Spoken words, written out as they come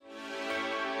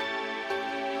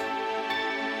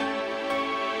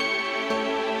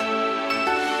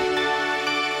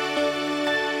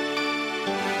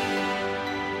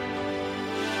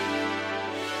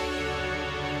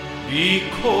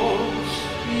Because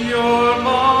you're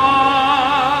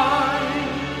mine,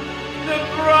 the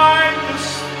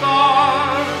brightest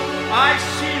star I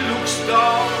see looks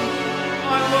down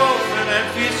my love and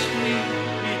envies me.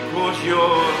 Because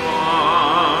you're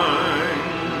mine,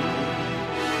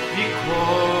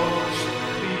 because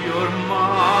you're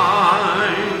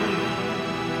mine,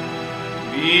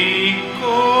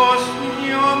 because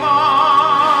you're mine.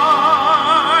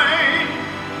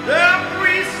 The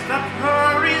breeze that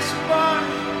hurries by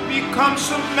becomes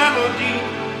a melody,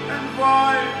 and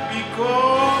why?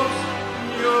 Because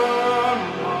you're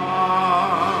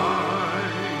mine.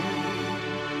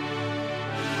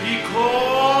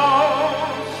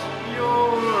 Because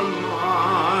you're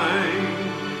mine.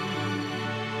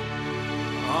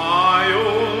 I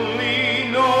only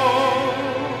know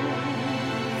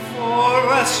for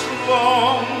as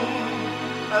long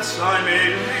as I may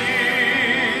live,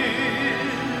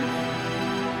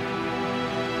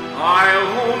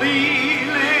 I'll only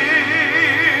live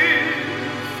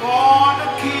for the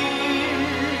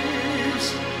kiss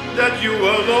that you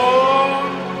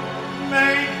alone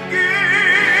may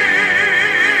give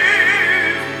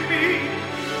me.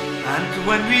 And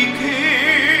when we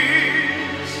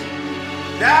kiss,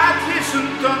 that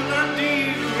isn't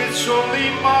underneath, it's only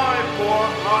my poor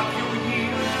heart you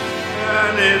hear,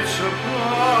 and it's a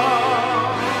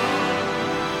blood.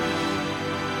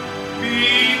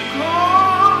 Because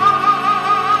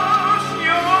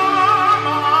you're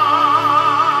mine,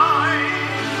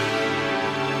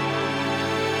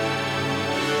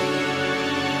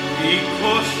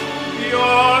 because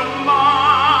you're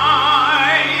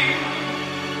mine,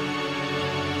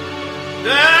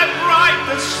 the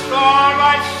brightest star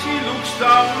I see looks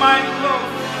down my love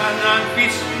and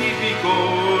envies me.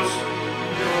 Because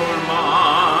you're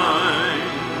mine,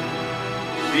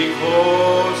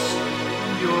 because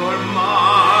you're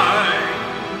mine,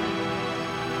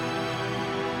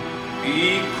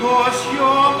 because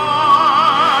you're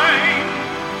mine.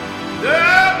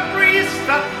 The breeze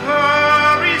that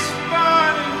hurries by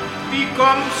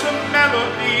becomes a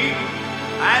melody,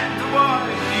 and why?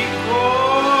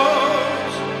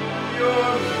 Because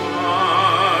you're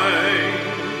mine,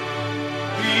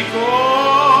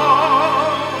 because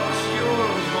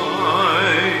you're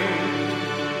mine.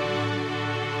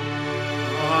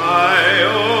 I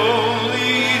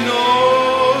only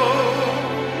know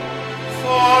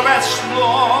for as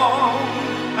long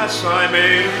as I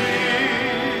may live,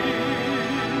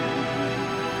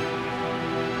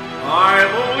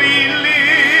 I'll only live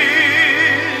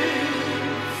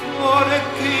for the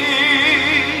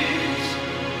kiss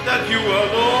that you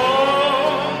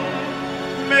alone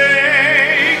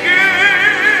may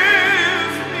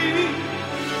give me.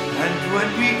 And when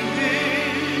we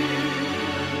kiss,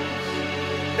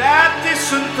 that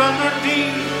isn't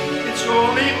underneath, it's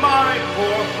only my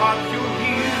poor heart you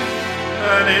hear,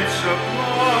 and it's a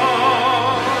blood.